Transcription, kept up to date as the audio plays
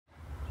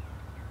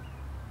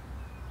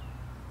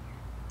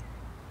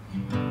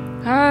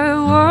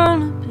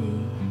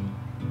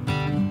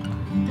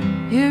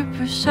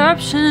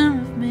perception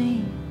of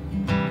me,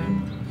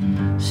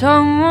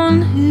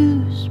 someone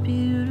who's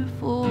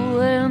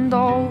beautiful and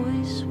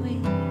always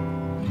sweet,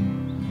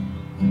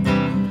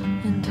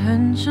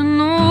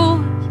 intentional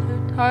with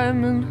her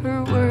time and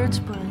her words,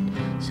 but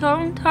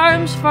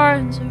sometimes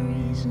finds a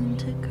reason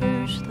to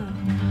curse, though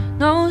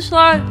knows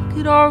life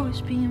could always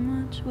be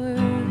much worse.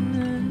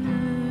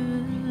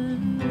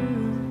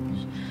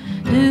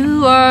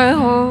 Do I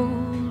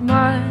hold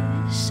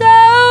myself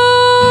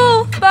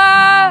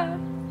back,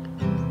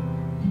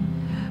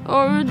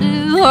 or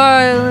do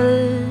I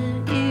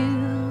let you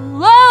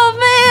love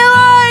me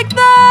like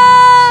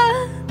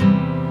that?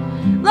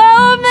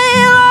 Love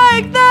me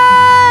like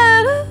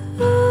that.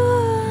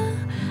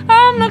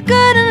 I'm not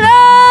good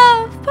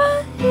enough,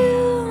 but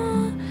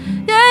you,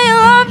 yeah, you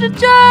love to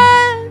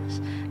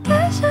just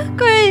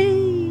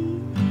disagree,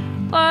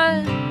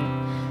 but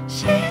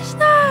she's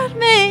not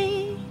me.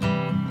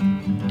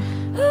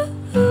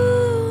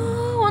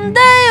 One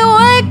day you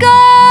wake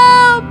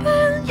up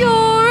and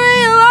you'll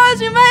realize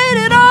you made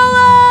it all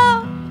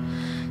up.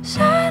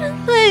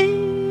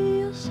 Suddenly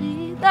you'll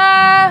see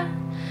that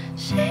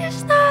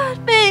she's not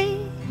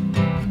me.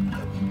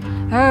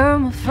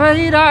 I'm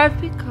afraid I've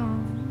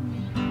become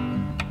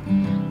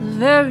the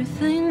very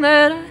thing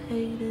that I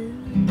hated.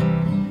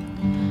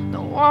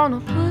 Don't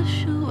wanna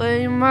push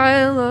away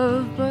my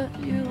love, but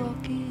you're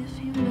lucky if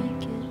you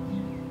make it.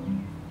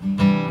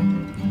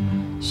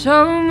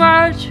 Show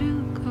my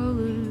true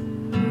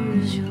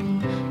colors,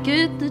 you'll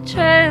get the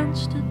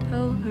chance to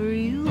tell her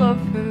you love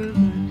her,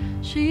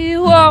 but she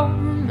won't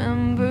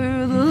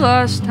remember the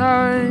last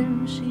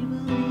time she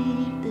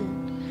believed it.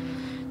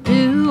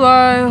 Do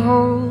I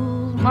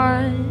hold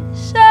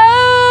myself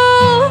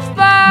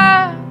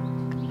back,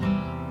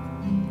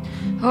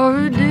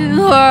 or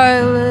do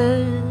I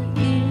let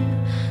you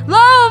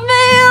love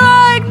me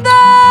like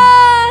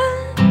that?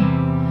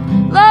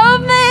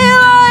 Love me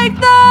like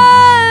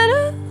that.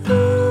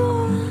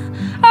 Ooh,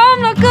 I'm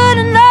not good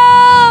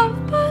enough,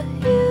 but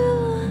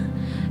you,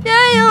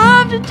 yeah, you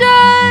love to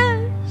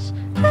just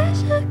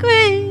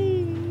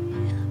disagree,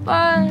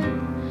 but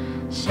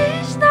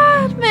she's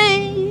not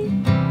me.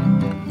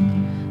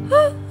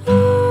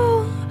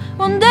 Ooh,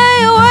 one day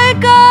you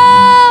wake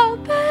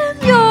up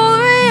and you'll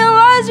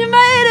realize you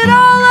made it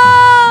all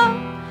up.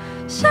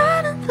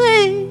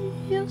 Suddenly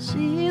you'll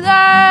see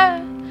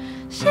that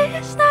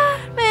she's not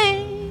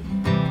me.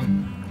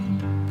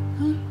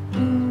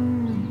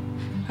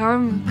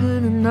 I'm not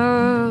good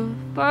enough,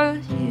 but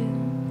you,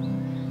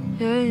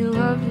 yeah, you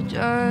love to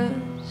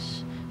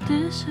just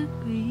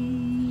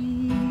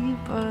disagree,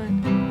 but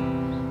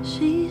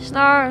she's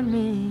not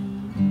me.